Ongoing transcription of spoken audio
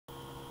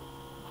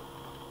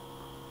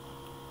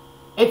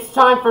It's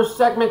time for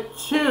segment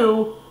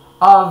 2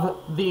 of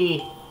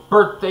the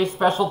birthday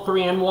special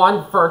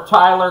 3-in-1 for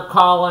Tyler,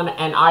 Colin,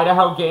 and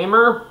Idaho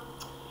Gamer.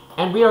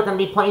 And we are going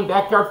to be playing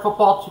Backyard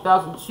Football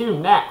 2002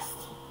 next.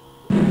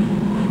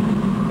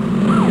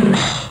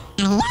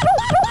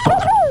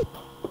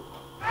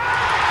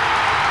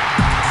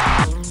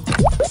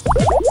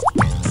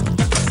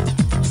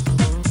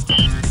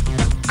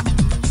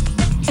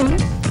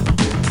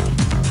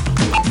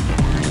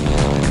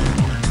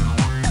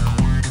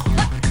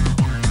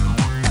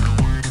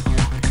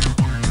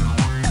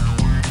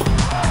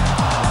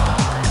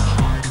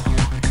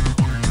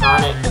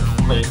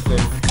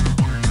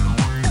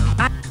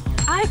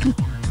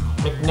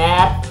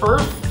 McNabb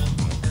first.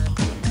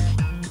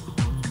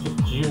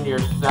 Junior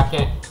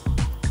second.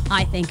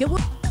 I think it will.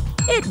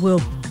 It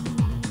will.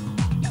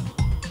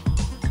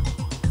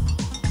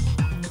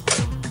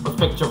 Let's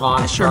pick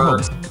Javon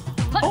third.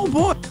 Oh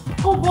boy.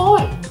 Oh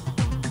boy.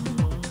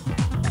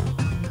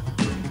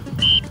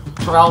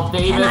 Terrell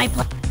Davis.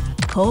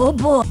 Oh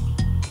boy.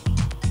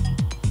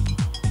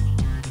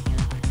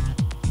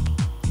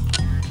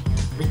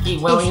 Ricky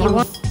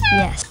Williams.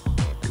 Yes.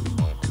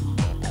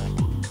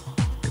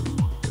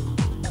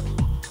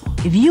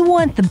 If you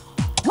want the...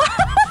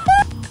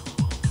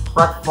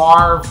 Brett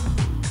Favre.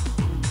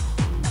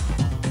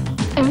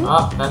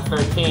 Oh, that's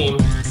their team.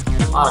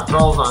 A lot of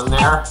girls on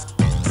there.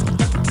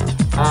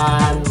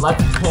 And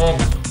let's pick...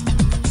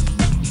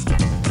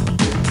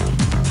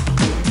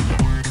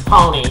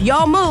 Tony.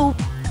 Y'all move.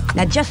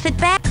 Now just sit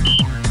back.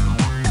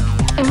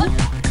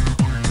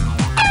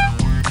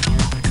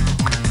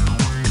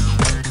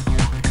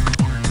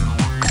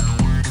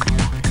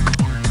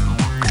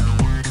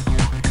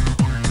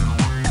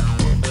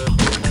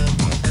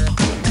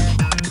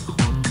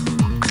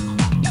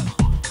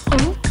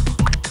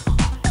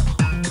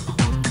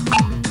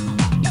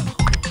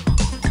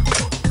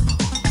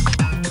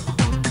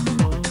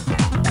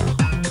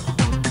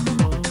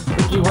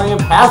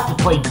 Williams has to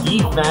play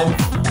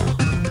defense,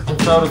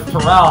 and so does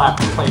Terrell have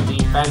to play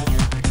defense.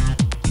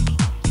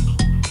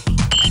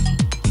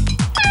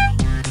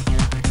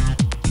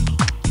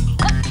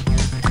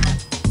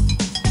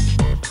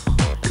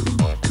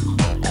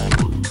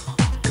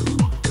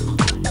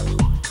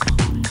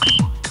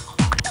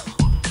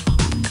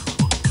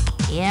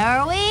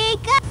 Here we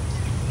go.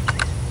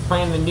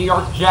 Playing the New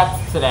York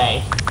Jets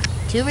today.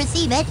 To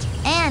receive it,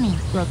 Annie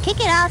will kick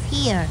it off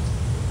here.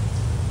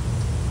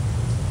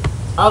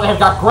 Oh, they've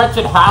got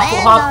Gretchen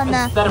Hasselhoff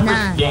instead of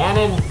Rich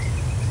Gannon.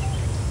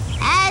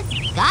 Has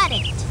got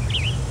it.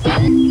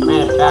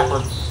 Ran it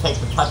backwards, take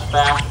the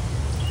touchback.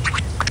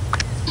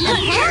 The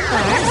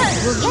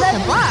Panthers will get the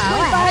ball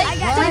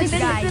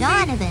at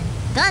Donovan.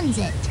 Guns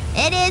it.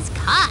 It is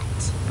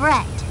caught.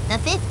 Brett, the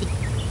 50,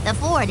 the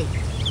 40,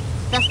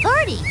 the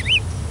 30,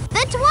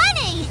 the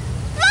 20,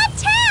 the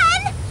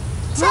 10.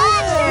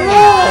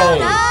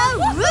 Touchdown,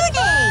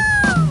 Rudy.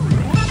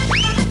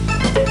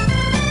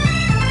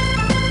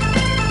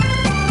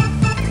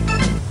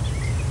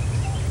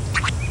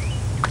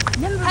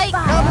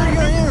 Cover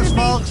your ears,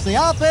 folks. The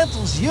offense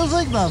is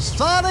using the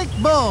sonic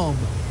boom.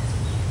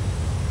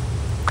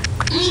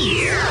 To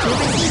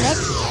receive it,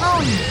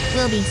 Tony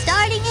will be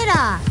starting it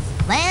off.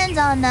 Lands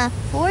on the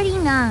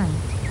 49.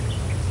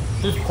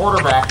 Who's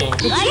quarterbacking?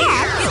 The Jets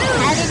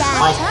have it at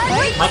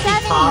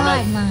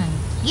 47-yard line.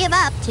 Give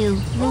up to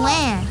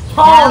Luann.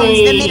 Downs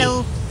the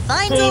middle.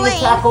 Finds a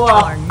lane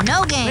for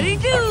no gain.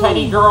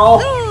 Teddy girl.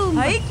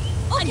 I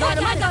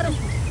got him.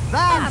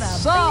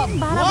 That's some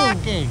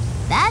blocking.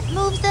 That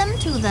moves them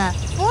to the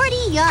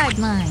 40-yard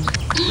line.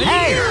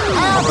 Hey,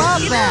 how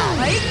about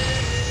that?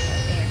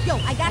 Yo,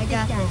 I got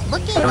this guy.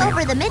 Looking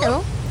over the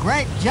middle.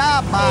 Great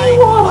job by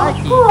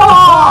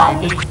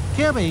Mikey,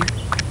 Kimmy,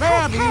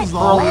 Mandy's the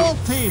whole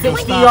team.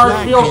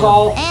 60-yard field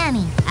goal.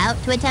 Annie out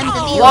to attempt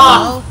the field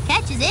goal.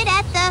 Catches it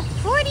at the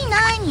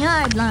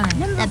 49-yard line.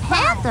 The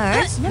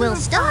Panthers will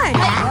start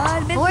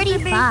at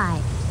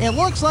 45. It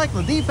looks like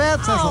the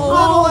defense has a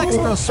little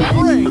extra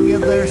spring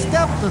in their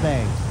step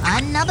today.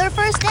 Another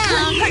first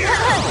down.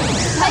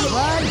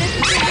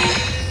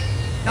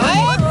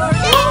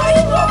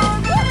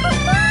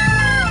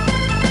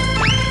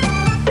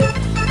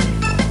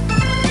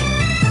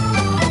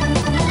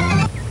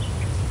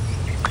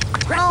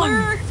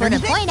 For the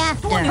point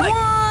after.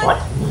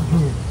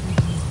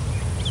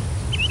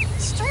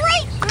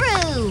 Straight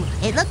through.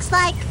 It looks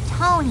like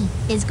Tony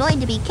is going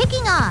to be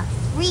kicking off.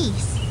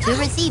 Reese, to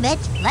receive it,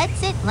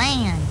 lets it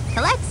land.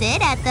 Collects it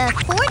at the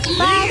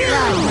 45-yard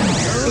line.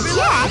 The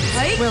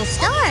Jets will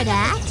start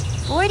at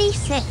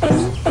 46.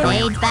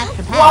 Fades back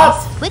to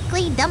pass.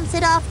 Quickly dumps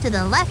it off to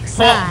the left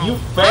side. You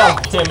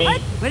failed, Timmy.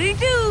 What do you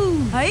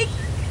do? Hike.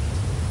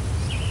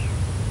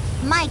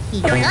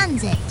 Mikey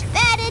guns it.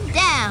 Batted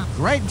down.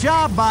 Great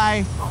job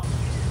by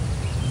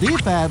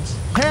defense.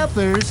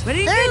 Panthers.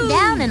 Third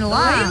down and long.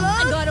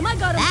 I got him.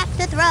 Back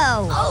to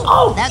throw.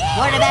 The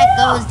quarterback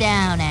goes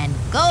down and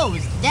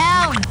goes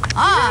down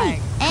hard.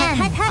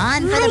 And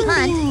on for the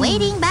punt,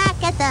 waiting back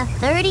at the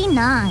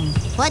 39.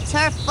 Puts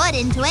her foot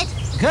into it.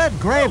 Good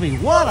gravy.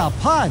 What a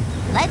punt.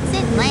 Lets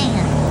it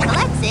land.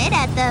 Collects collects it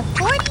at the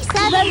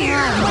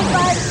 47-yard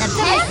line. The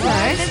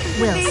Panthers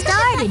will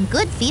start in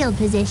good field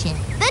position.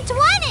 The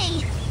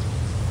 20!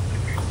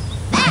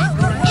 That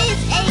is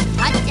a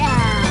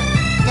touchdown.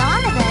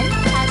 Donovan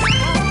has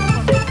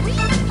scored 3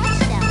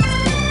 touchdowns.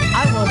 I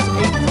once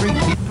ate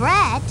 3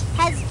 Brett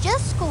has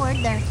just scored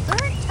their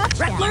 3rd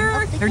touchdown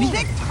Rattler, of the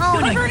 36, game.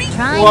 Tony 30.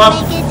 trying What? to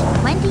make it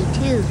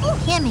 22.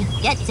 Kimmy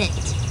gets it.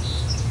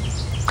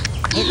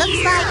 It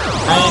looks like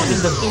I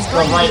think the is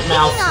going to right be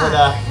mouse kicking would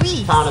off. have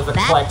Reese counted as a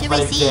back collect, to but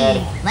it receive.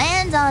 did.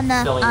 Lands on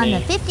the Silly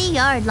me.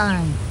 50-yard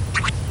line.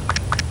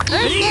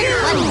 First and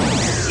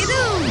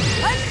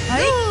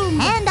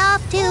 20. Hand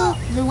off to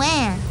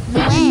Luann.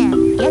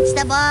 Luann gets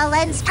the ball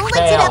and splits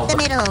it up the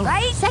middle.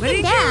 Right.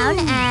 Second down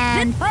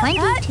and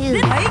 22.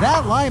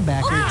 That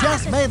linebacker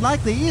just made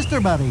like the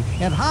Easter Bunny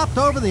and hopped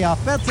over the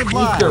offensive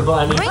line. Easter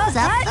bunny. Brings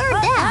up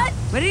 3rd down.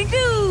 What do you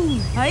do?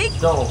 Hike.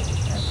 Go.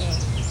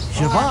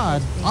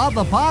 Siobhan, on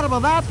the bottom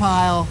of that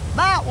pile.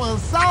 That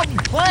was some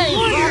play,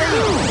 buddy.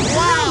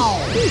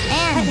 Wow.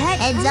 And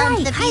heads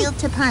onto the field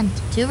to punt.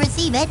 To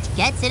receive it,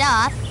 gets it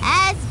off,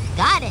 has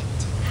got it.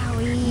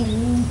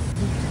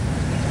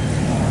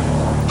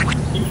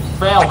 You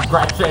failed,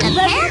 Gretchen. The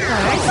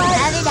Panthers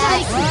have it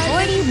at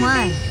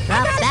 41.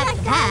 Drops back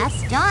to pass,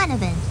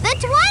 Donovan. The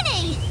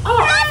 20! The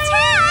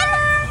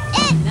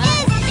 10! It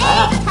is a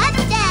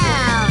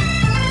touchdown!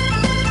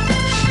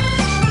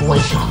 Boy,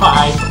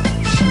 hi.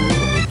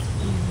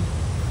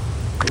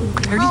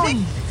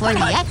 Tony for the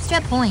extra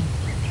point.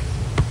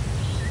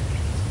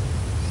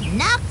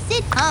 Knocks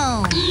it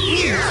home.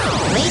 Reese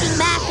waiting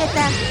back at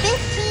the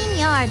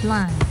 15-yard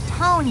line.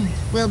 Tony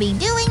will be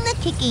doing the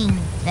kicking.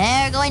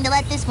 They're going to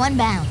let this one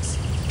bounce.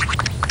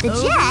 The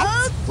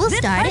Jets will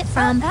start it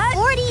from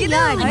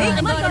 40-yard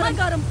line. I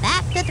got him.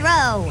 Back to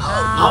throw. He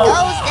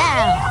goes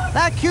down.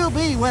 That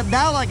QB went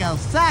down like a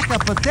sack of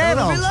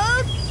potatoes.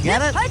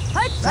 Get it?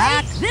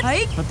 Sack,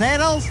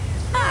 potatoes.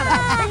 I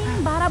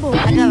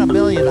got a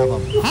million of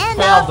them. Hand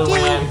Failed, off to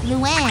Luann.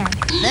 Luann.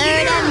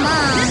 3rd and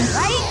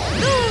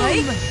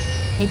long.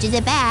 Pitches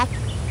it back.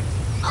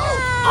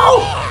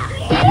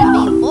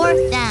 It'll be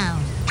 4th down.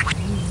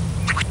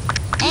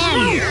 And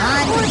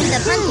on to do the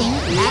punting.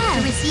 Back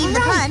to receive the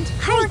punt.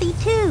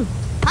 42.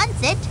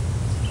 Punts it.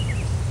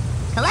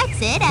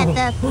 Collects it at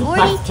the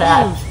Nice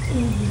catch.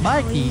 42.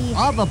 Mikey,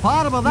 on the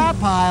bottom of that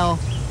pile.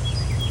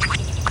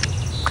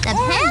 The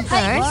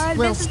Panthers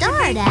will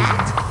start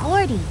at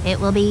 40. It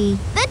will be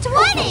the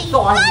 20.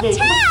 So I The made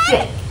 10. a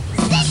mistake.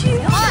 6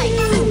 points.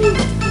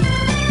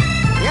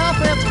 The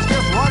offense is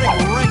just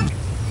running great.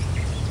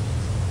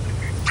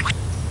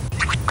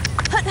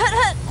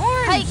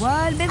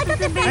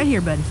 Right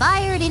here, buddy.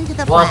 Fired into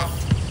the What? flat.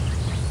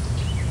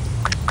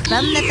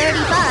 From the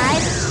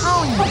 35,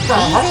 Tony the sees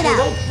heck it are out.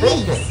 they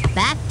thinking? Reese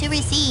back to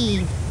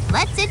receive.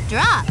 Lets it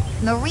drop.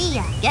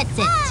 Maria gets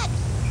it.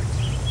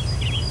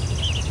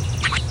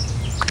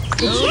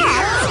 The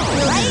Jets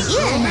will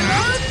begin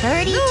at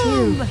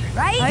 32.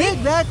 Dig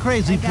that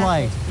crazy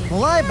play. The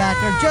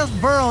linebacker just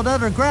burrowed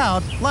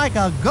underground like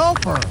a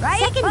gopher.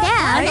 Second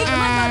down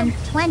and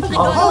 20.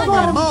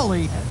 Holy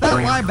moly, that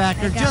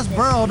linebacker just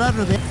burrowed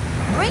under the...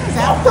 Brings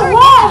up The 3rd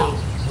wall. down.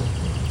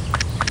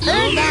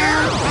 3rd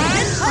down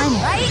and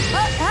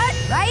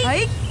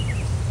 20.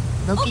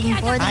 Looking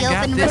for the I got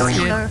open this,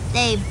 receiver.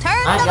 They've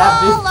turned I the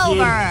got this, ball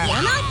kid. over.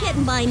 You're not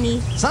getting by me.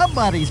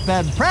 Somebody's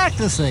been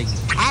practicing.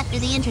 After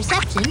the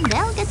interception,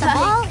 they'll get the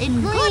ball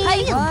in good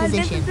field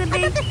position.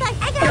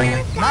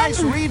 Nice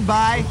read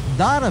by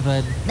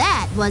Donovan.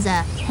 That was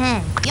a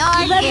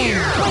 10-yard gain.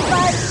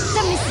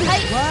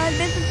 One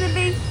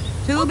Mississippi,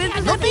 two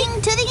Mississippi.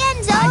 Looking to the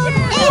end zone. It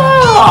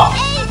Yeah.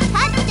 is a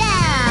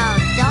touchdown.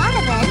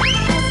 Donovan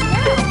has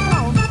now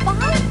thrown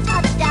 5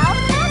 touchdown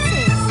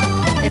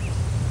passes.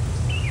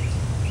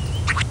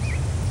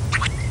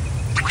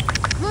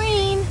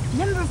 Green,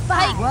 number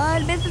 5.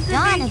 One Mississippi.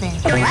 Donovan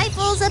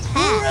rifles a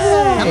pass.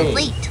 Hooray.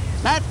 Complete.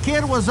 That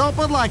kid was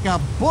open like a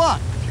book.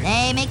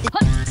 They make the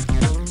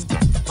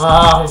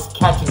Oh, he's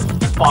catching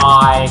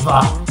 5.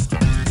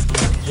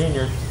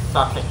 Junior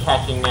sucks at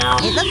catching now.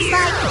 It looks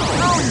like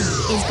Tony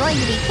is going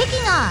to be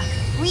kicking off.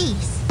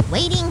 Reese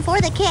waiting for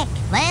the kick.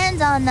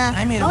 Lands on the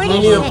I need a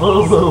 46.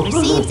 boo-boo.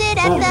 Receives it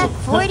at the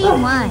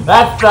 41.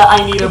 That's the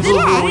I need a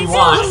boo-boo we Jets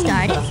want. will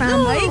start it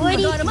from I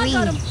got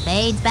him. 43.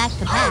 Fades back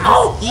to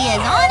pass. He is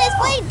on his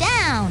way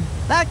down.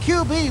 That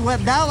QB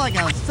went down like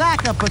a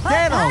sack of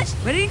potatoes.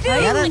 What do you do?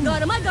 Get it? I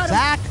got him.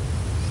 Sack,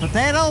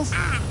 potatoes.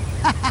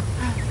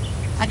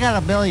 I got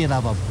a million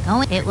of them.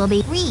 Going. It will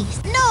be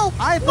Reese. No.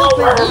 I think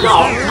they're going to No.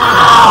 start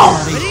Ow.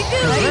 What do you do?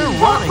 Their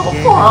running game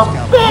is For a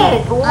coming.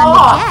 big On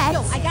loss.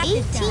 the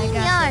Jets,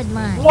 18-yard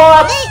line.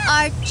 What? They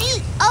are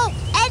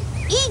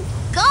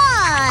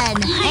Gone.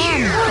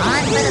 And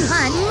on for the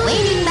punt,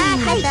 waiting back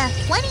at the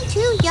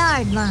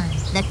 22-yard line.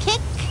 The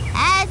kick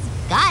has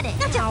got it.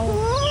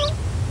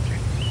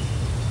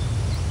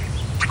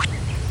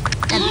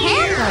 The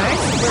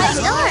Panthers will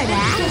start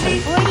at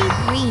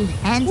 43.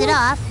 Hands it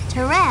off.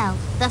 Terrell,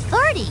 the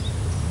 30.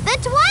 The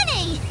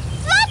 20.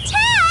 The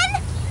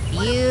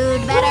 10.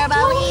 You'd better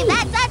believe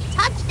that's a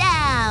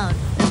touchdown.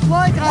 It's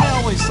like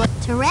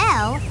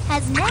Terrell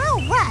has now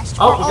rushed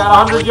Oh, for we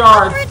got over 100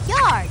 yards. 800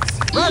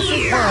 yards.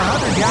 Rushing for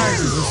 100 yards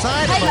is a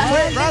sign of a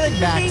quick running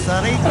back,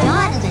 Sonny.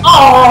 Donovan.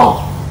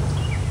 Oh!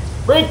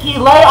 Ricky,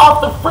 lay off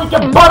the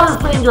freaking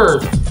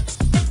Butterfingers!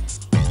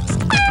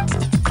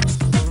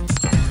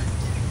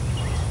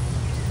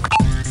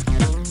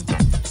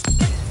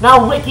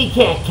 Now Ricky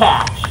can't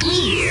catch. Back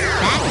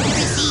to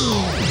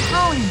receive.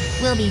 Tony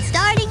will be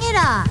starting it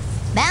off.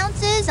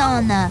 Bounces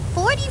on the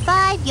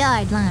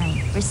 45-yard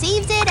line.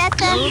 Receives it at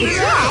the Jets.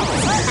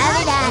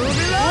 Have it at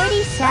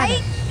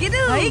 47.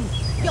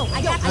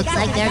 Looks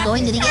like they're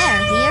going to the air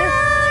here.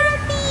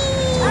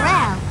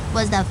 Terrell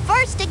was the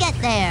first to get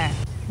there.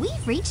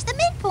 We've reached the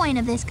midpoint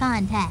of this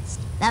contest.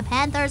 The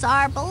Panthers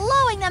are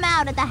blowing them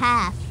out at the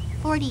half.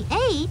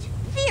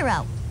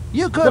 48-0.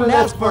 You couldn't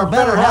ask for a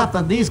better half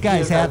than these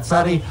guys had,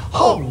 Sonny.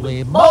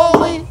 Holy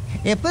moly!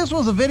 If this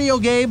was a video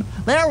game,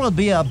 there would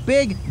be a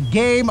big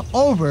game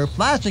over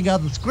flashing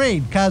on the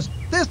screen, because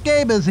this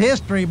game is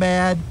history,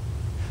 man.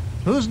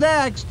 Who's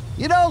next?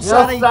 You know,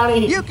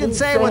 Sonny, you can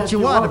say what you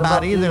want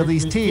about either of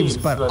these teams,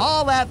 but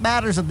all that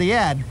matters in the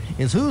end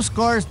is who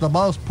scores the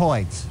most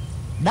points.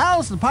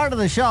 Now's the part of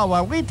the show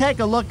where we take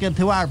a look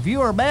into our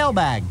viewer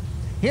mailbag.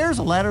 Here's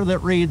a letter that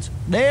reads,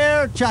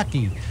 "Dear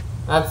Chucky."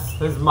 That's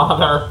his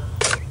mother.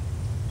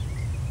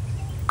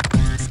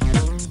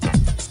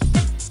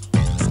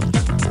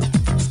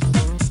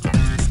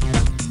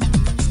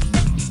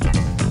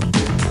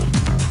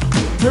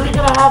 You're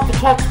gonna have to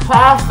catch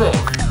passes.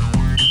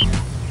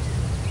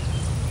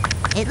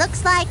 It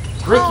looks like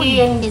Ricky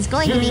Tony and is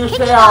going to be Junior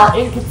kicking Shea are off.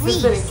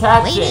 inconsistent in Reese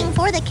catching. waiting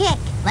for the kick.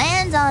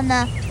 Lands on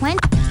the 20.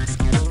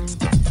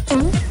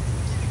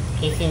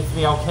 He seems to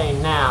be okay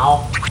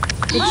now.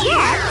 The Jets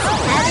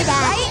have it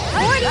at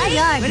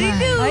 40-yard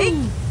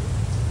line.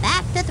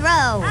 Back to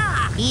throw.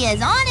 He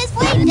is on his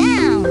way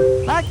down.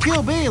 That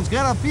QB is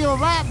gonna feel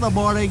that in the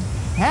morning.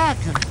 Heck,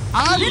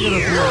 I'm gonna feel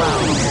that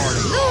in the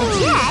morning. The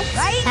Jets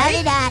have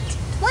it at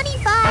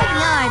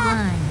 25-yard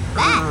line.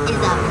 That is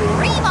a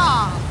free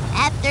ball.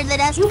 After the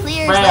dust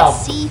clears,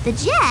 let's see. The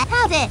Jets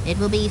have it. It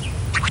will be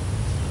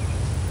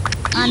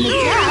on the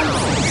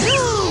Jets'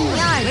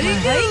 2-yard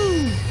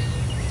line.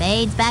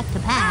 Fades back to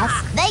pass.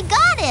 They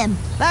got him.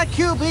 That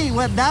QB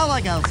went down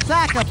like a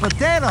sack of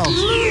potatoes.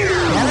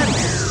 Get it?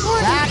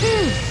 Sack, Oh,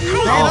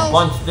 potatoes.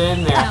 bunched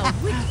in there.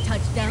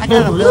 I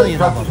got a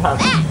million of them. That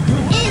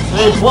is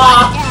They a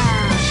blocked.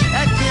 touchdown.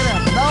 That kid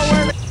has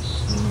nowhere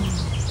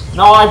to...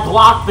 No, I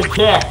blocked the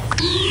kick.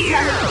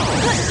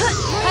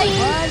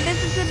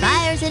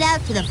 Fires it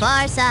out to the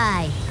far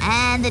side.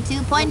 And the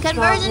two-point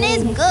conversion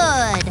is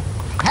good.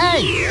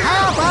 Hey,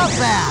 how about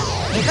that?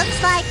 It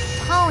looks like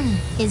Tony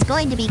is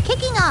going to be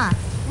kicking off.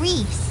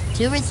 Reese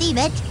to receive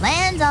it.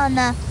 Lands on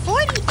the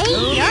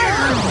 48-yard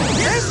line.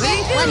 First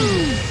and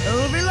 20.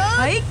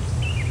 Overload.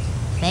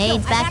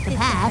 Fades back to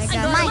pass.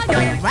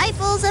 Michael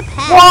rifles a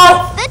pass.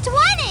 What? The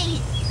 20.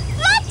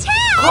 The 10.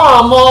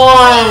 Come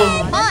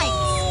on.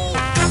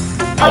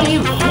 Points. Are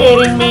you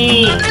kidding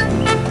me?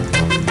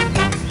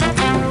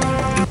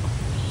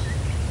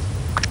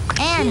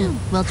 Annie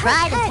will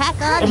try to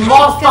tack on It the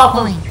lost extra off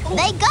of- point.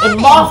 They got It him.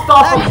 lost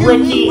off That of QB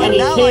Ricky and went he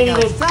down can't like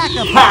a even sack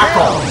of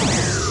tackle.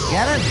 potatoes.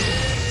 Get it?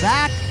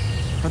 Sack,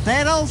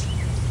 potatoes.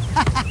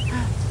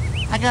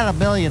 I got a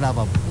million of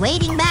them.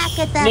 Waiting back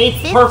at the Nate's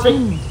 15. perfect.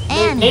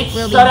 Annie Nate's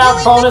will be shutout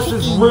doing bonus the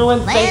is kicking.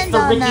 ruined thanks Lands to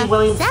on Ricky the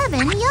Williams.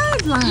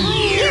 7-yard line.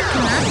 Here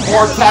comes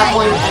Or the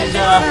tackling right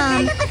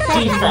and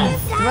from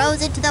defense.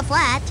 throws it to the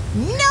flat.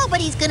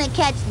 Nobody's gonna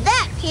catch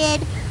that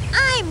kid.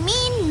 I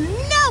mean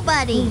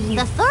nobody.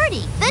 The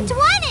 30, the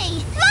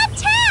 20, the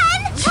 10.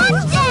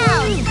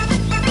 Touchdown!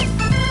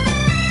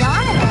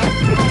 Donovan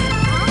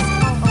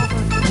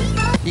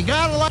has You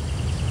gotta like...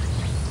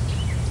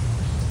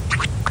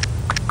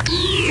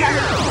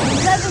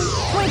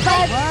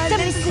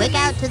 25. quick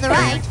out to the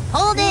right.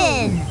 Hold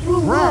in.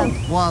 Road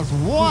was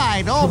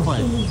wide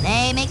open.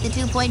 They make the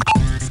 2-point.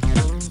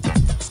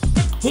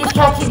 He's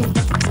catching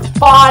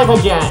 5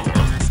 again.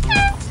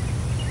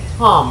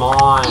 Come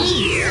on. Back to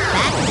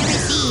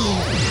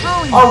receive.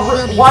 Tony Our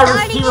will be wide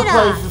starting receiver it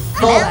plays off. is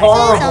so Bounces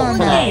horrible on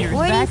today. the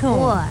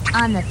 44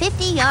 on the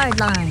 50-yard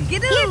line. Here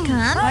comes the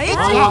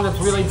The only one that's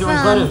really doing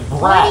Jets good is from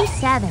Brett.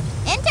 47.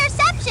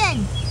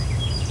 Interception.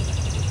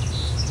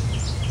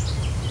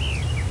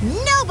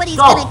 Nobody's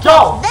Go, gonna catch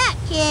go. that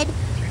kid.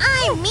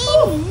 I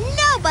mean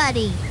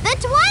nobody. The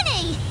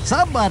 20.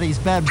 Somebody's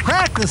been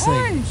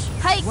practicing.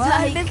 Hike One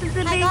to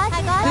Mississippi.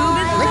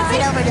 Flips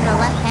it over to the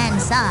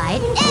left-hand side.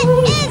 It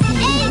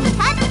is a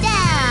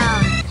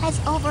touchdown. Has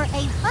over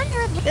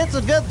 100. It's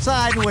a good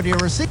sign when you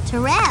receive...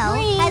 Terrell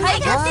has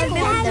Hike just to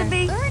had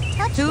Mississippi. their third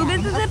touchdown. To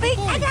Mississippi.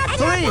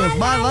 3 is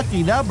my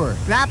lucky number.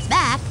 Drops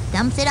back,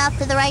 dumps it off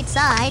to the right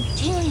side.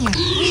 Junior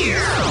Reese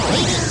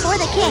waiting for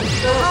the kick.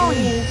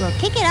 Tony will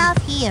kick it off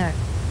here.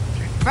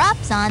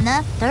 Drops on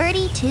the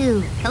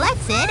 32.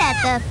 Collects it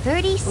at the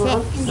 36.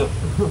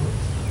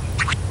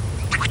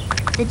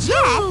 The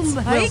Jets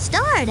will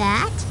start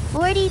at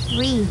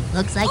 43.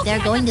 Looks like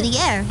they're going to the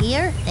air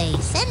here. They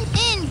send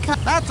in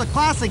That's a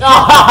classic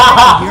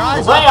catch. Your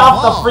eyes Lay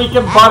off off the the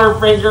ball. freaking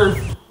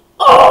Butterfingers.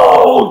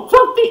 Oh,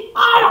 took the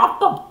eye off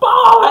the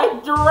ball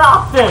and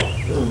dropped it.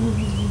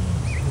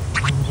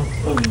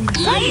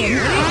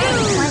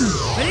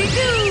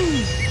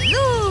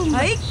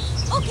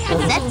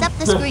 Sets up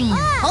the screen.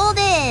 Hold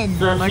in.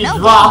 Sure, For she no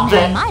dropped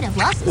gain, it. I might have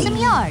lost some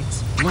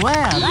yards.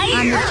 Luann, On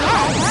the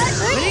Jets,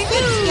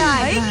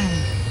 36-yard line.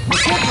 the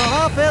kids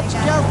on offense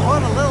just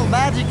put a little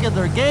magic in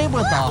their game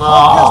with a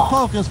Oh.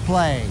 hocus-pocus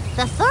play.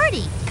 The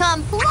 30,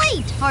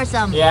 complete for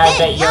some Yeah, I big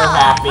bet you're yards.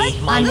 happy.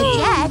 On Mine the too.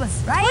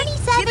 Jets,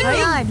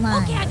 47-yard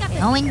line.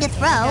 Going to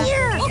throw.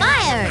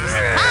 Fires.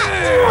 Hot.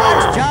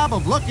 Nice job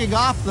of looking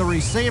off the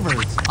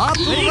receivers.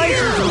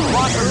 Observations of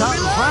blockers out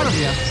in front of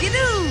you.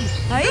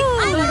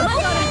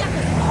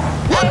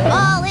 The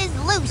ball is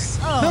loose.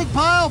 Big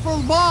pile for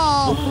the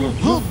ball. Who knows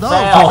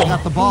Fail. who's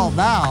got the ball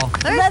now?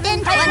 First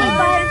and 20.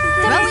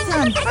 Throwing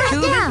on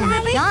first down.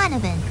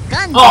 Donovan.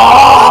 Guns.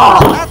 Oh,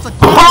 That's a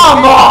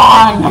come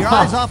on. Your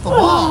eyes off the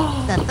ball.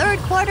 The third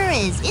quarter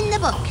is in the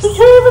books. You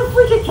can't even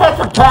freaking catch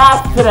a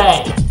pass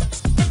today.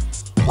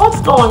 What's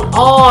going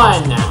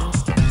on?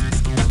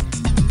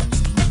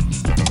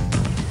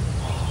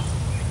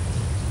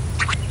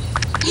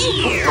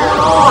 What's going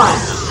on?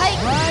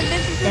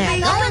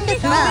 They're going to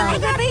throw.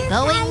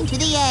 Going to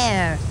the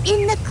air.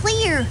 In the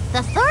clear.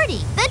 The 30.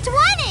 The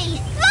 20.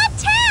 The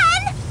 10.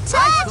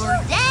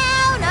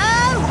 Touchdown,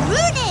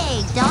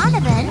 Rooney.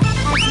 Donovan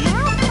has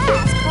now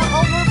passed for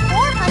over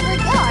 400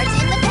 yards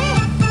in the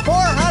game.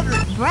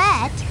 400.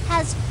 Brett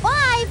has 5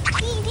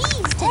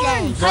 TDs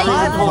today.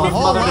 Never told his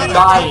mother to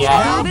die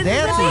yet. Now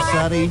dancing,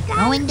 Sonny.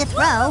 Going to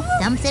throw.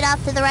 Dumps it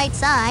off to the right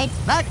side.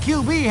 That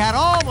QB had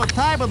all the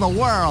time in the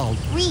world.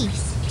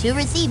 Reese. To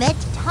receive it,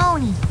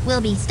 Tony will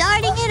be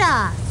starting it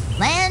off.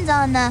 Lands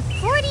on the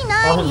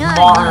 49-yard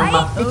arm.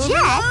 line. The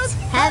Jets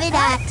have it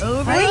at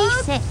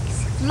 36.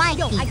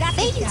 Mikey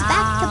fades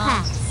back to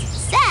pass.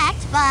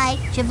 Sacked by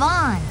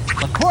Javon.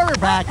 The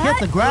quarterback hit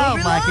the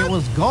ground like it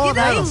was going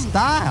out of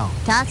style.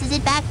 Tosses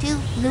it back to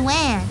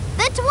Luann.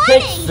 The 6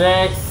 20. 6.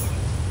 That's 6.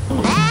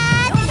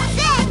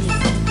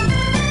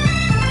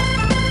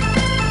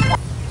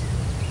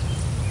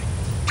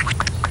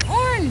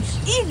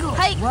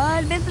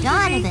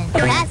 Donovan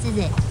passes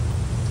it.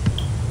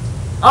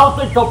 I don't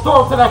think they'll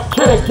throw it to that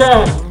kid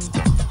again.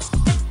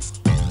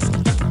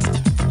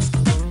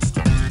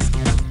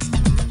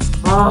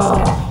 A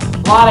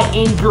lot of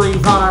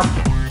injuries on our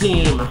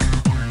team.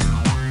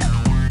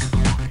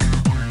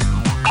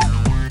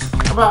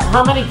 About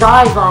how many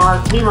guys on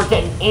our team are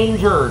getting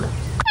injured?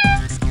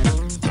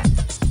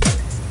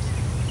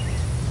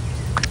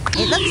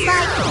 It looks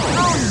like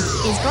Colin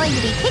is going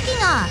to be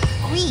kicking off.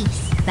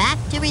 Reese back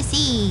to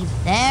receive.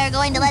 They're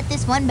going to let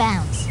this one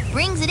bounce.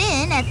 Brings it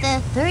in at the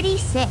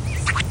 36.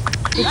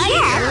 The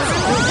Jets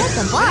will get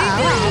the ball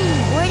at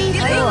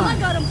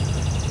 44.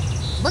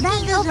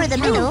 Looking over the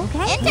middle.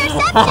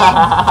 Interception.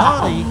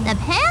 Tony, The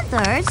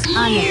Panthers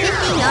on the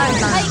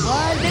 50-yard line.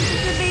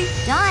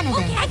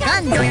 Donovan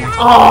guns it.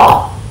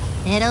 Oh,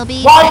 It'll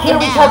be why second can't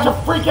we catch a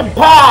down. freaking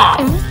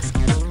pass?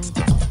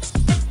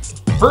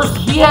 First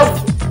he has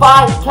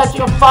 5,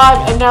 catching a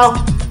 5, and now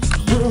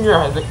Junior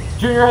has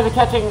a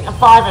catching a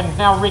 5, and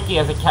now Ricky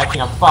has a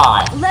catching a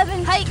 5.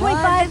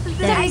 25.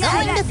 They're going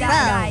to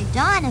throw.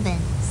 Donovan.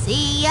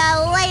 See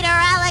ya later,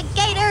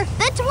 alligator.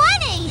 The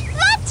 20.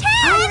 The 10.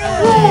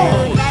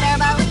 You better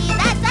believe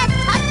that's a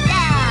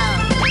touchdown.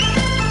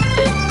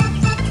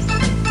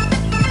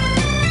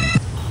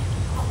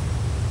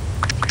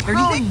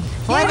 Colin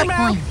for the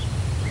point.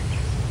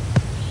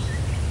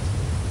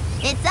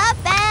 It's up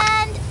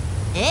and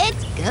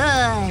it's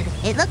good.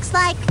 It looks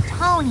like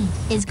Tony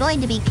is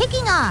going to be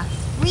kicking off.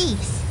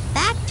 Reese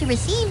back to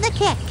receive the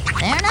kick.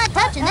 They're not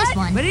touching this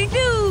one.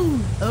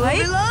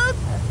 Overload.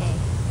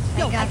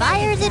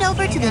 Fires it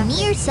over to the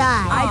near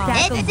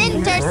side. It's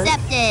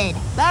intercepted.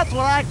 that's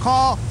what I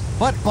call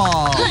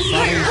football. The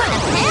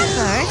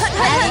Panthers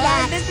have it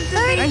at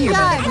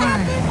 30-yard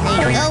line.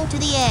 They go to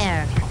the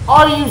air.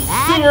 Are you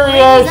That brings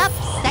serious? up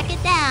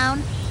second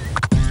down.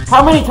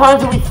 How many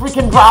times have we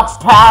freaking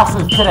dropped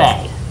passes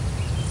today?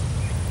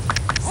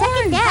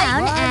 Second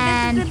down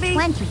and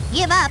 20.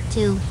 Give up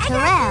to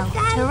Terrell.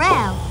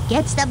 Terrell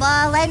gets the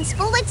ball and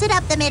splits it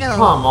up the middle.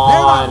 Come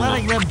They're not on.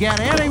 letting them get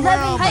anywhere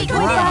on the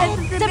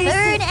ground.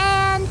 Third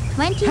and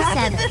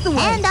 27.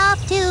 Hand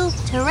off to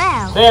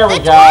Terrell. There we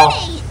The go.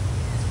 20.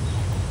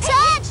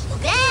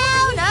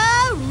 Touchdown,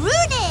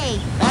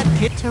 Rooney. That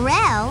kid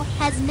Terrell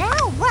has now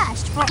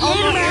rushed for over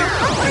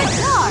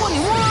 100 yards.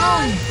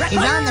 Is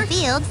on the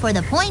field for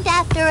the point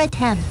after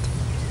attempt.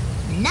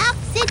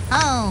 Knocks it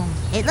home.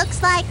 It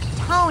looks like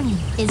Tony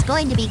is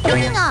going to be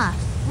kicking off.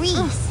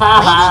 Reese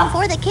waiting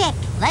for the kick.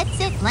 Lets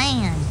it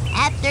land.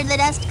 After the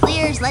dust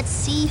clears, let's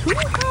see who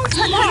has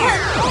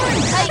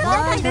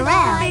the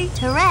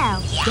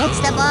Terrell gets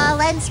the ball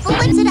and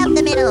splits it up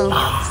the middle.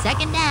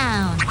 Second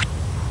down.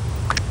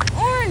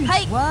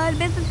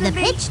 The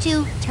pitch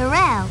to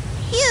Terrell.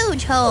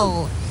 Huge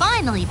hole.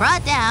 Finally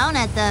brought down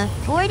at the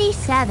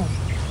 47.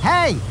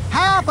 Hey,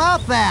 how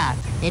about that?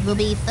 It will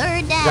be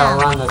third Gotta down.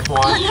 run this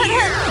one.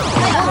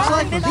 Looks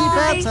like the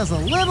defense has a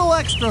little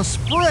extra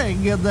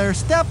spring in their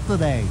step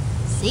today.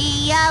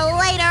 See ya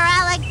later,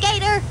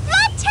 alligator.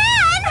 The 10!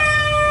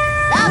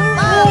 The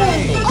ball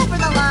is over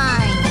the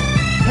line.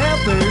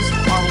 Panthers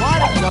are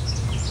lining up.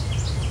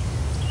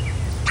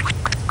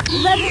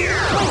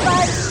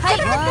 11.25. Height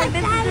 1.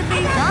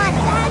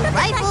 Dante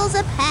rifles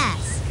a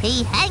pass.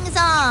 He hangs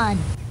on.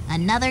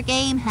 Another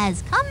game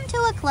has come to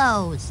a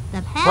close.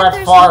 The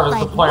Panthers Favre look is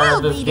the like player of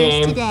world this leaders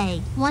game.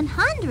 today.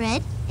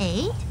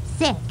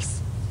 108-6.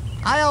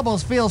 I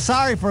almost feel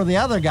sorry for the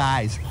other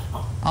guys.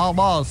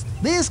 Almost.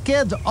 These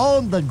kids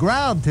own the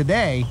ground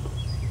today.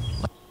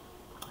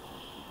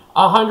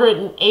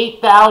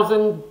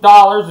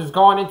 $108,000 is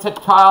going into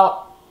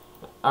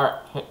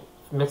Alright,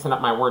 mixing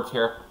up my words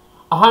here.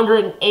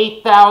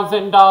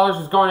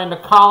 $108,000 is going into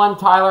Colin,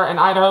 Tyler, and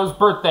Idaho's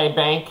birthday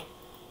bank.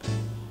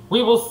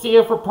 We will see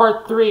you for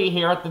part 3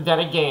 here at the Den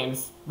of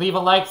Games. Leave a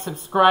like,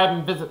 subscribe,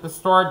 and visit the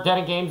store at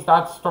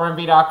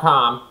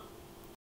denofgames.stormv.com.